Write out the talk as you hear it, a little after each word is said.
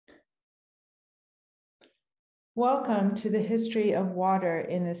Welcome to the history of water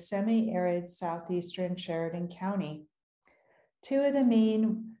in the semi-arid Southeastern Sheridan County. Two of the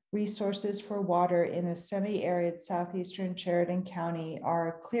main resources for water in the semi-arid Southeastern Sheridan County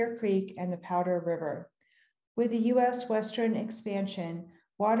are Clear Creek and the Powder River. With the U.S. Western expansion,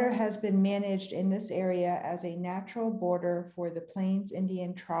 water has been managed in this area as a natural border for the Plains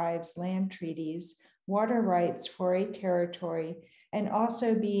Indian Tribes land treaties, water rights for a territory, and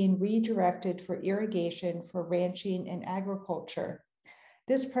also being redirected for irrigation for ranching and agriculture.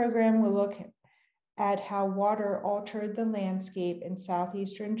 This program will look at how water altered the landscape in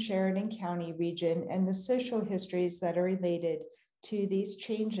Southeastern Sheridan County region and the social histories that are related to these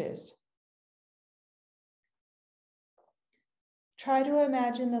changes. Try to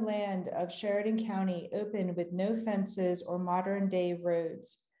imagine the land of Sheridan County open with no fences or modern-day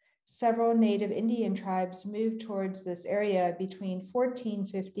roads. Several native Indian tribes moved towards this area between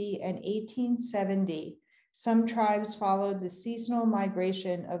 1450 and 1870. Some tribes followed the seasonal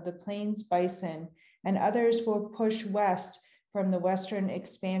migration of the plains bison, and others will push west from the Western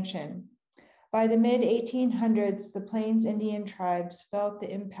expansion. By the mid-1800s, the Plains Indian tribes felt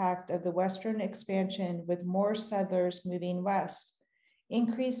the impact of the Western expansion with more settlers moving west.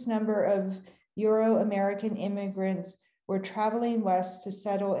 Increased number of Euro-American immigrants were traveling west to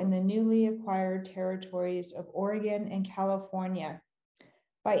settle in the newly acquired territories of Oregon and California.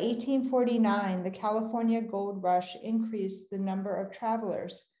 By 1849, the California gold rush increased the number of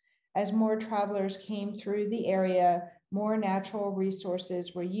travelers. As more travelers came through the area, more natural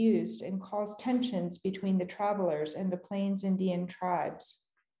resources were used and caused tensions between the travelers and the Plains Indian tribes.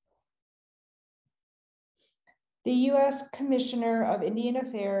 The U.S. Commissioner of Indian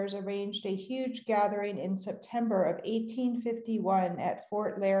Affairs arranged a huge gathering in September of 1851 at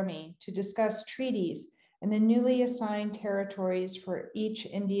Fort Laramie to discuss treaties and the newly assigned territories for each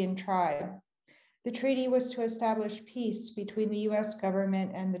Indian tribe. The treaty was to establish peace between the U.S.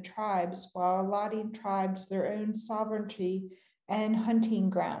 government and the tribes while allotting tribes their own sovereignty and hunting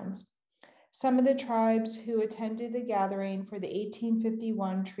grounds. Some of the tribes who attended the gathering for the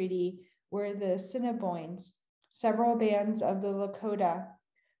 1851 treaty were the Assiniboines, several bands of the Lakota,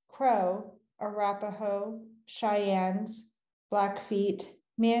 Crow, Arapaho, Cheyennes, Blackfeet,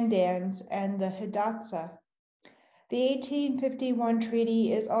 Mandans, and the Hidatsa. The 1851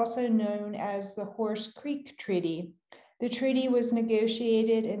 treaty is also known as the Horse Creek Treaty. The treaty was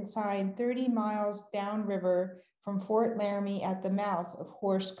negotiated and signed 30 miles downriver from Fort Laramie at the mouth of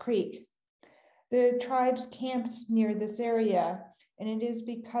Horse Creek. The tribes camped near this area, and it is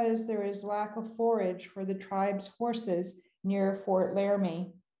because there is lack of forage for the tribe's horses near Fort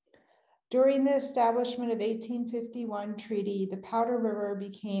Laramie. During the establishment of 1851 treaty, the Powder River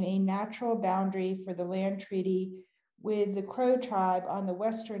became a natural boundary for the land treaty with the Crow tribe on the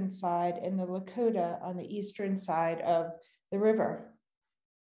western side and the Lakota on the eastern side of the river.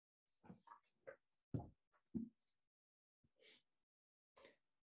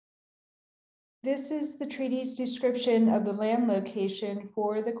 This is the treaty's description of the land location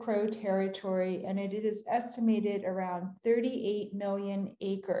for the Crow territory, and it is estimated around 38 million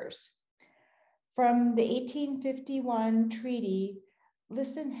acres. From the 1851 treaty,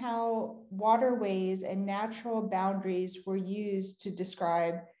 listen how waterways and natural boundaries were used to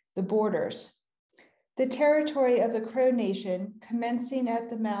describe the borders. The territory of the Crow Nation, commencing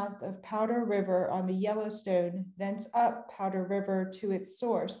at the mouth of Powder River on the Yellowstone, thence up Powder River to its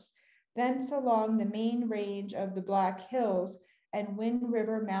source, thence along the main range of the Black Hills and Wind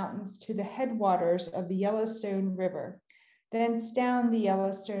River Mountains to the headwaters of the Yellowstone River, thence down the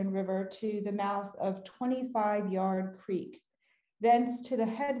Yellowstone River to the mouth of 25-Yard Creek, thence to the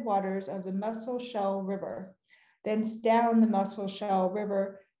headwaters of the Musselshell River, thence down the Musselshell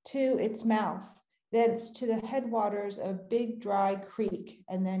River to its mouth, thence to the headwaters of Big Dry Creek,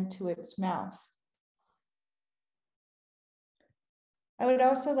 and then to its mouth. I would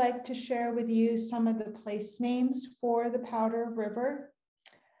also like to share with you some of the place names for the Powder River.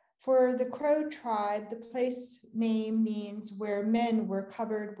 For the Crow tribe, the place name means where men were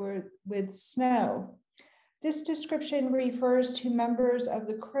covered with snow. This description refers to members of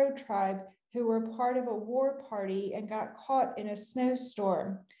the Crow tribe who were part of a war party and got caught in a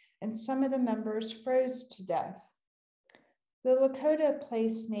snowstorm, and some of the members froze to death. The Lakota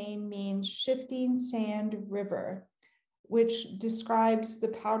place name means shifting sand river, which describes the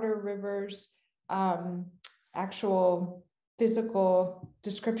Powder River's actual physical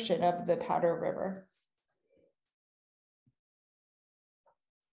description of the Powder River.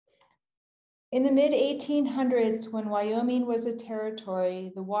 In the mid-1800s, when Wyoming was a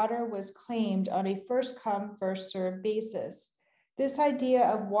territory, the water was claimed on a first-come, first-served basis. This idea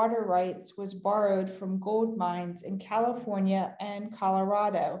of water rights was borrowed from gold mines in California and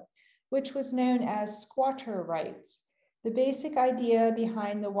Colorado, which was known as squatter rights. The basic idea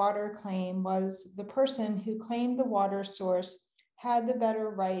behind the water claim was the person who claimed the water source had the better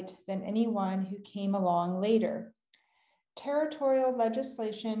right than anyone who came along later. Territorial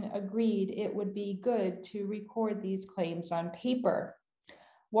legislation agreed it would be good to record these claims on paper.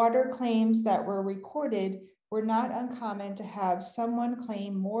 Water claims that were recorded were not uncommon to have someone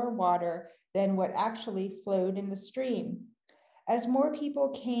claim more water than what actually flowed in the stream. As more people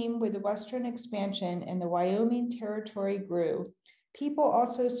came with the Western expansion and the Wyoming Territory grew, people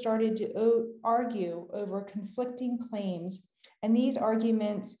also started to argue over conflicting claims, and these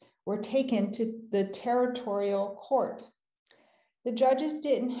arguments were taken to the territorial court. The judges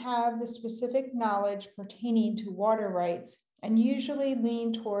didn't have the specific knowledge pertaining to water rights and usually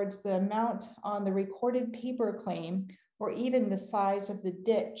leaned towards the amount on the recorded paper claim or even the size of the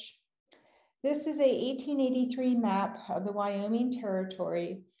ditch. This is a 1883 map of the Wyoming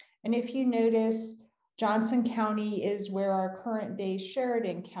Territory, and if you notice, Johnson County is where our current day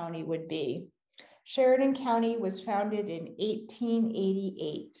Sheridan County would be. Sheridan County was founded in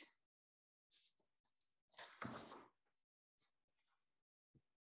 1888.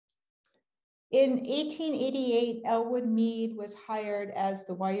 In 1888, Elwood Meade was hired as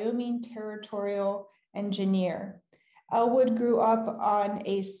the Wyoming Territorial Engineer. Elwood grew up on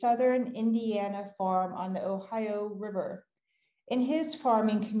a southern Indiana farm on the Ohio River. In his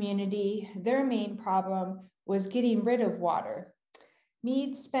farming community, their main problem was getting rid of water.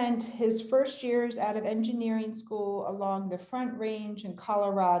 Meade spent his first years out of engineering school along the Front Range in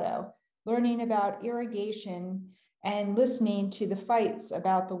Colorado, learning about irrigation and listening to the fights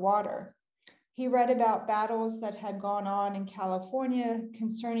about the water. He read about battles that had gone on in California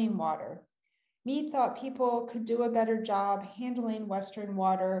concerning water. Meade thought people could do a better job handling Western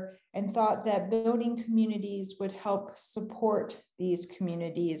water and thought that building communities would help support these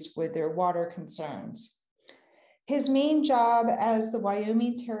communities with their water concerns. His main job as the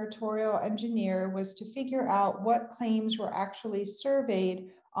Wyoming Territorial Engineer was to figure out what claims were actually surveyed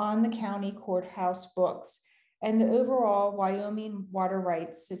on the county courthouse books and the overall Wyoming water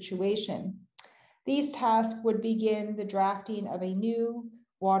rights situation. These tasks would begin the drafting of a new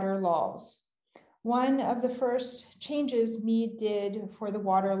water laws. One of the first changes Meade did for the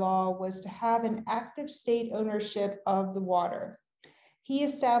water law was to have an active state ownership of the water. He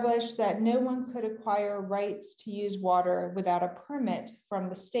established that no one could acquire rights to use water without a permit from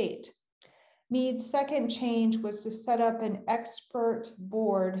the state. Meade's second change was to set up an expert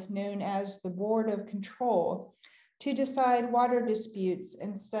board known as the Board of Control to decide water disputes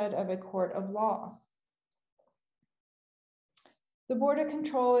instead of a court of law. The Board of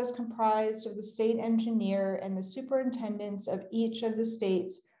Control is comprised of the state engineer and the superintendents of each of the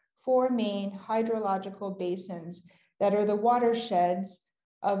state's 4 main hydrological basins that are the watersheds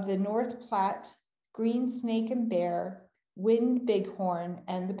of the North Platte, Green Snake and Bear, Wind Bighorn,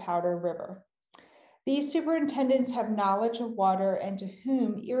 and the Powder River. These superintendents have knowledge of water and to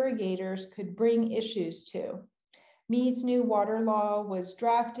whom irrigators could bring issues to. Meade's new water law was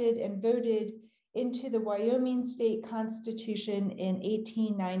drafted and voted into the Wyoming State Constitution in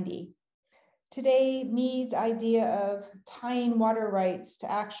 1890. Today, Meade's idea of tying water rights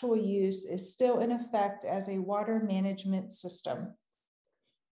to actual use is still in effect as a water management system.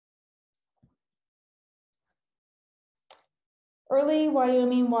 Early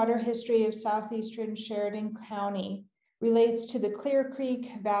Wyoming water history of Southeastern Sheridan County relates to the Clear Creek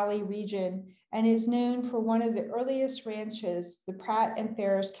Valley region and is known for one of the earliest ranches, the Pratt and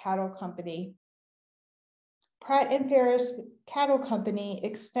Ferris Cattle Company. Pratt and Ferris Cattle Company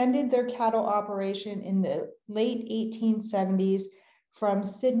extended their cattle operation in the late 1870s from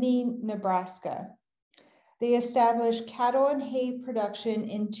Sidney, Nebraska. They established cattle and hay production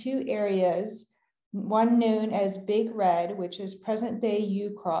in 2 areas, one known as Big Red, which is present-day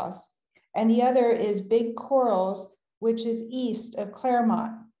U-Cross, and the other is Big Corals, which is east of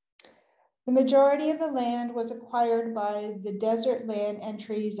Claremont. The majority of the land was acquired by the Desert Land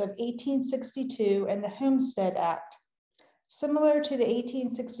Entries of 1862 and the Homestead Act. Similar to the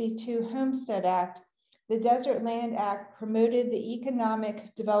 1862 Homestead Act, the Desert Land Act promoted the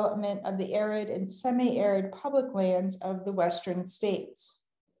economic development of the arid and semi-arid public lands of the Western states.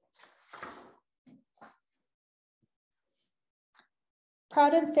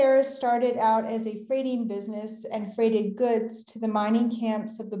 Pratt and Ferris started out as a freighting business and freighted goods to the mining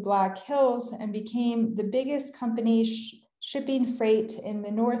camps of the Black Hills and became the biggest company shipping freight in the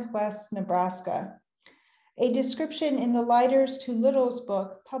Northwest Nebraska. A description in the Lighters to Littles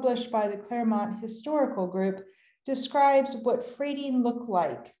book published by the Claremont Historical Group describes what freighting looked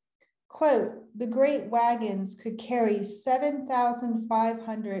like. Quote, the great wagons could carry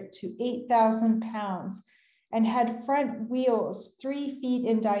 7,500 to 8,000 pounds and had front wheels 3 feet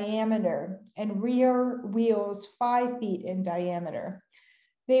in diameter and rear wheels 5 feet in diameter.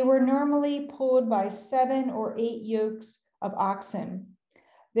 They were normally pulled by 7 or 8 yokes of oxen.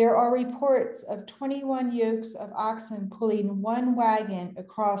 There are reports of 21 yokes of oxen pulling one wagon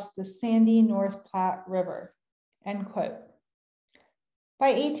across the sandy North Platte River, end quote.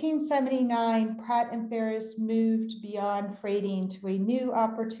 By 1879, Pratt and Ferris moved beyond freighting to a new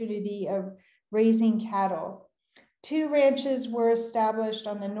opportunity of raising cattle. 2 ranches were established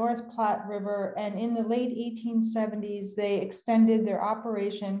on the North Platte River, and in the late 1870s, they extended their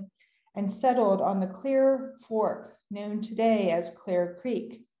operation and settled on the Clear Fork, known today as Clear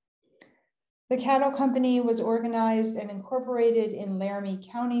Creek. The cattle company was organized and incorporated in Laramie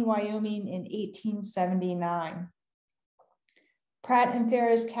County, Wyoming in 1879. Pratt and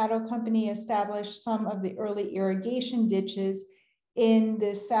Ferris Cattle Company established some of the early irrigation ditches in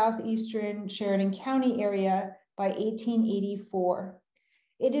the Southeastern Sheridan County area by 1884.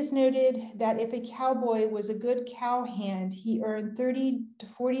 It is noted that if a cowboy was a good cowhand, he earned $30 to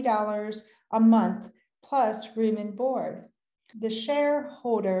 $40 a month plus room and board. The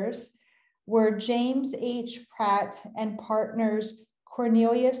shareholders were James H. Pratt and partners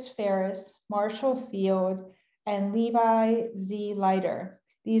Cornelius Ferris, Marshall Field, and Levi Z. Leiter.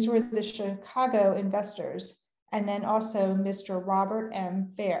 These were the Chicago investors, and then also Mr. Robert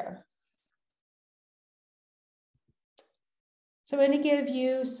M. Fair. So I'm going to give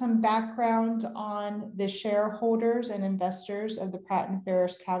you some background on the shareholders and investors of the Pratt and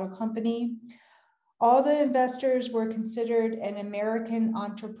Ferris Cattle Company. All the investors were considered an American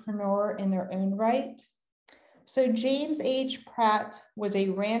entrepreneur in their own right. So James H. Pratt was a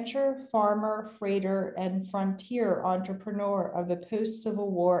rancher, farmer, freighter, and frontier entrepreneur of the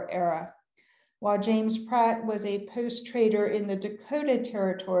post-Civil War era, while James Pratt was a post-trader in the Dakota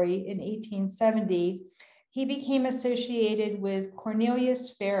Territory in 1870. He became associated with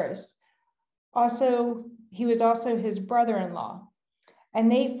Cornelius Ferris. He was also his brother-in-law,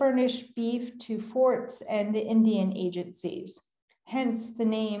 and they furnished beef to forts and the Indian agencies. Hence the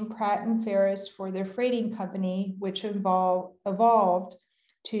name Pratt and Ferris for their freighting company, which evolved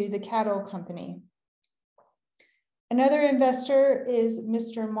to the cattle company. Another investor is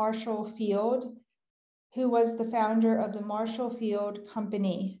Mr. Marshall Field, who was the founder of the Marshall Field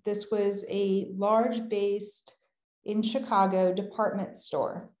Company. This was a large based in Chicago department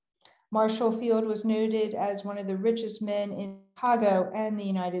store. Marshall Field was noted as one of the richest men in Chicago and the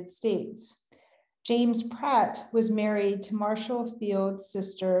United States. James Pratt was married to Marshall Field's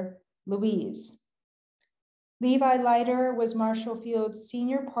sister, Louise. Levi Leiter was Marshall Field's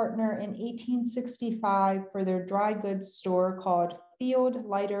senior partner in 1865 for their dry goods store called Field,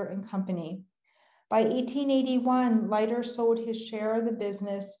 Leiter and Company. By 1881, Leiter sold his share of the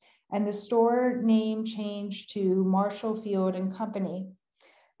business and the store name changed to Marshall Field and Company.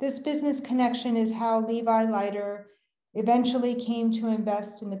 This business connection is how Levi Leiter eventually came to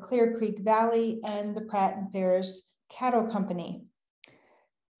invest in the Clear Creek Valley and the Pratt and Ferris Cattle Company.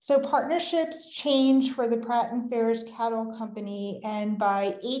 So partnerships changed for the Pratt and Ferris Cattle Company, and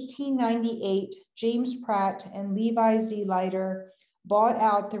by 1898, James Pratt and Levi Z. Leiter bought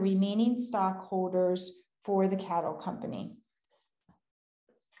out the remaining stockholders for the cattle company.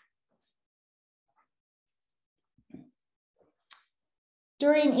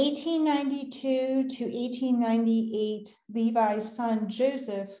 During 1892 to 1898, Levi's son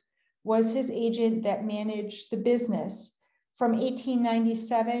Joseph was his agent that managed the business. From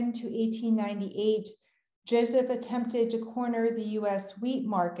 1897 to 1898, Joseph attempted to corner the U.S. wheat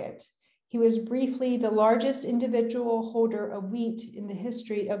market. He was briefly the largest individual holder of wheat in the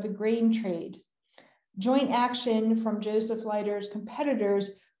history of the grain trade. Joint action from Joseph Leiter's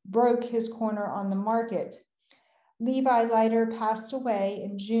competitors broke his corner on the market. Levi Leiter passed away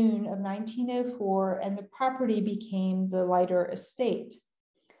in June of 1904, and the property became the Leiter Estate,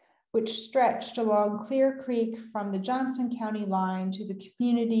 which stretched along Clear Creek from the Johnson County line to the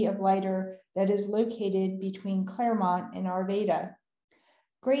community of Leiter that is located between Claremont and Arvada.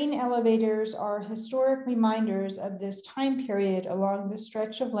 Grain elevators are historic reminders of this time period along the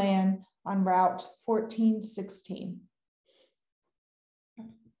stretch of land on Route 1416.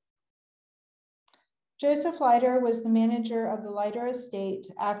 Joseph Leiter was the manager of the Leiter Estate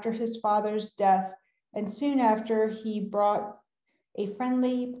after his father's death, and soon after he brought a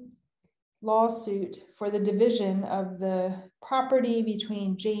friendly lawsuit for the division of the property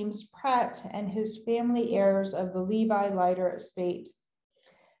between James Pratt and his family heirs of the Levi Leiter Estate.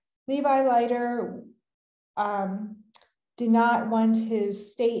 Levi Leiter did not want his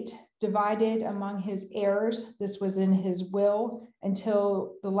estate divided among his heirs. This was in his will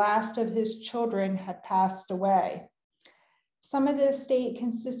until the last of his children had passed away. Some of the estate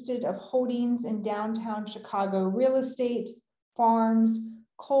consisted of holdings in downtown Chicago real estate, farms,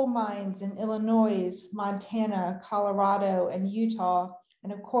 coal mines in Illinois, Montana, Colorado, and Utah,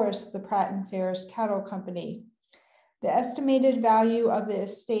 and of course, the Pratt and Ferris Cattle Company. The estimated value of the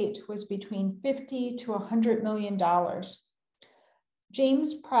estate was between $50 to $100 million.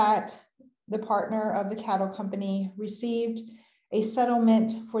 James Pratt, the partner of the cattle company, received a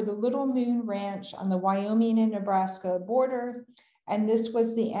settlement for the Little Moon Ranch on the Wyoming and Nebraska border, and this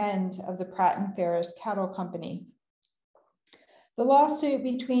was the end of the Pratt and Ferris Cattle Company. The lawsuit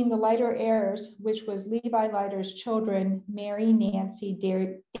between the Leiter heirs, which was Levi Leiter's children, Mary, Nancy,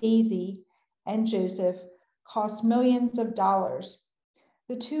 Daisy, and Joseph, cost millions of dollars.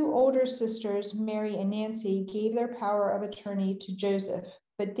 The two older sisters, Mary and Nancy, gave their power of attorney to Joseph,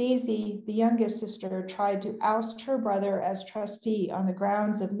 but Daisy, the youngest sister, tried to oust her brother as trustee on the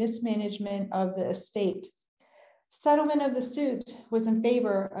grounds of mismanagement of the estate. Settlement of the suit was in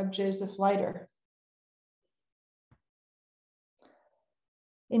favor of Joseph Leiter.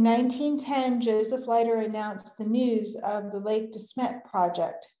 In 1910, Joseph Leiter announced the news of the Lake DeSmet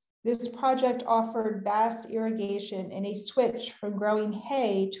project. This project offered vast irrigation and a switch from growing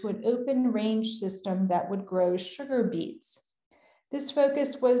hay to an open range system that would grow sugar beets. This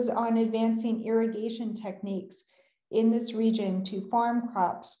focus was on advancing irrigation techniques in this region to farm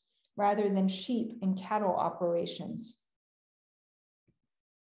crops rather than sheep and cattle operations.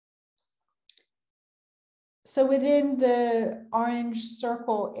 So within the Orange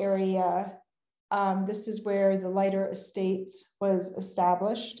Circle area, this is where the Leiter Estates was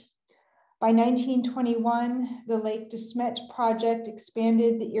established. By 1921, the Lake DeSmet project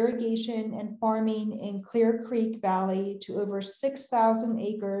expanded the irrigation and farming in Clear Creek Valley to over 6,000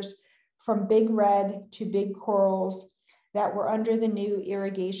 acres from Big Red to Big Corals that were under the new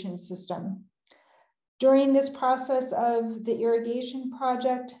irrigation system. During this process of the irrigation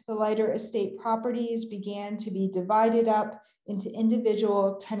project, the Leiter estate properties began to be divided up into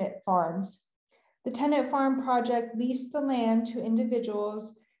individual tenant farms. The tenant farm project leased the land to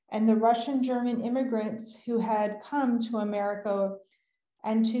individuals, and the Russian-German immigrants who had come to America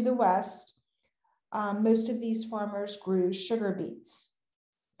and to the West, most of these farmers grew sugar beets.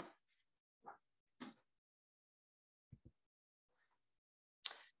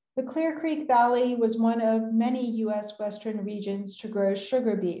 The Clear Creek Valley was one of many U.S. Western regions to grow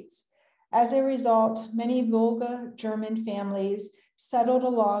sugar beets. As a result, many Volga German families settled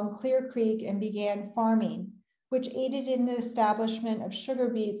along Clear Creek and began farming, which aided in the establishment of sugar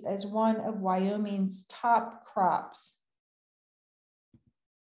beets as one of Wyoming's top crops.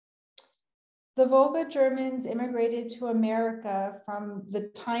 The Volga Germans immigrated to America from the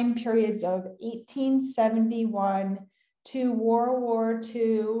time periods of 1871 to World War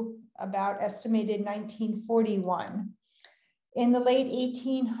II, about estimated 1941. In the late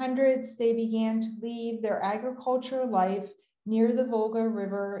 1800s, they began to leave their agricultural life near the Volga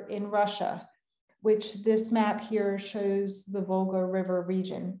River in Russia, which this map here shows the Volga River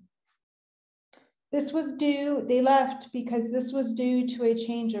region. They left because this was due to a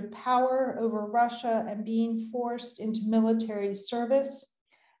change of power over Russia and being forced into military service.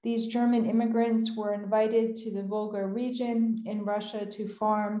 These German immigrants were invited to the Volga region in Russia to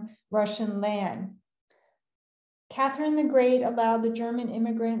farm Russian land. Catherine the Great allowed the German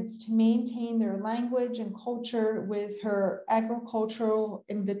immigrants to maintain their language and culture with her agricultural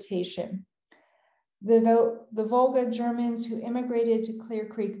invitation. The Volga Germans who immigrated to Clear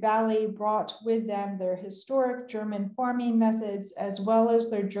Creek Valley brought with them their historic German farming methods, as well as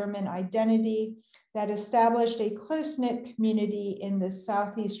their German identity that established a close-knit community in the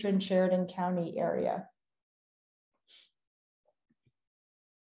Southeastern Sheridan County area.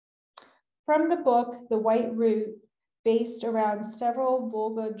 From the book, The White Root, based around several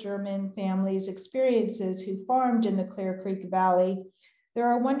Volga German families' experiences who farmed in the Clear Creek Valley, there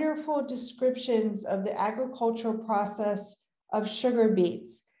are wonderful descriptions of the agricultural process of sugar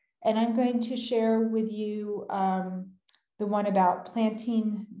beets. And I'm going to share with you the one about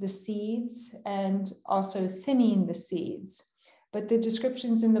planting the seeds and also thinning the seeds. But the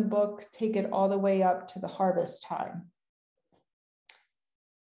descriptions in the book take it all the way up to the harvest time.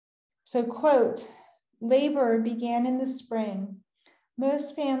 So, quote, labor began in the spring.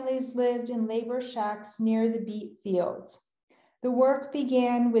 Most families lived in labor shacks near the beet fields. The work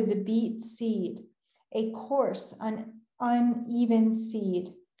began with the beet seed, a coarse, uneven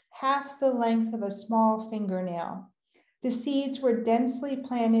seed, half the length of a small fingernail. The seeds were densely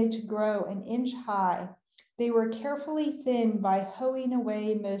planted to grow an inch high. They were carefully thinned by hoeing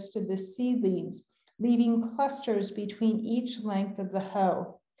away most of the seedlings, leaving clusters between each length of the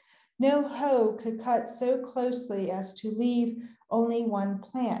hoe. No hoe could cut so closely as to leave only one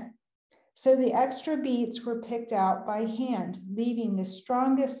plant. So the extra beets were picked out by hand, leaving the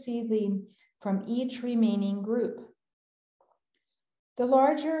strongest seedling from each remaining group. The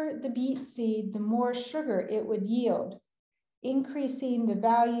larger the beet seed, the more sugar it would yield, increasing the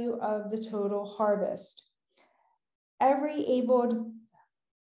value of the total harvest.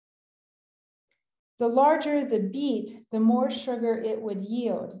 The larger the beet, the more sugar it would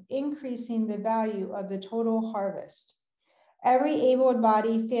yield, increasing the value of the total harvest. Every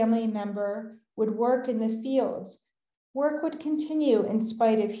able-bodied family member would work in the fields. Work would continue in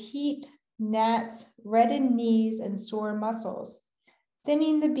spite of heat, gnats, reddened knees, and sore muscles.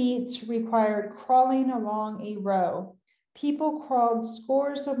 Thinning the beets required crawling along a row. People crawled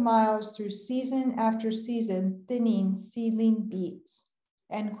scores of miles through season after season, thinning seedling beets,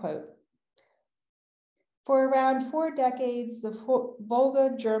 end quote. For around 4 decades, the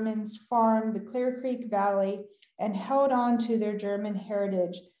Volga Germans farmed the Clear Creek Valley and held on to their German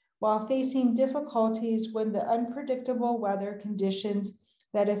heritage while facing difficulties with the unpredictable weather conditions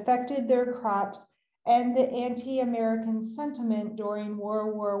that affected their crops and the anti-American sentiment during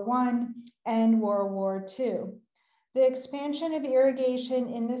World War I and World War II. The expansion of irrigation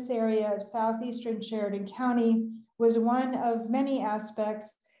in this area of southeastern Sheridan County was one of many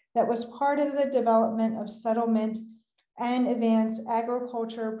aspects that was part of the development of settlement and advanced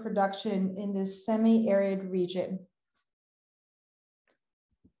agriculture production in this semi-arid region.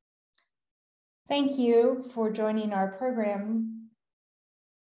 Thank you for joining our program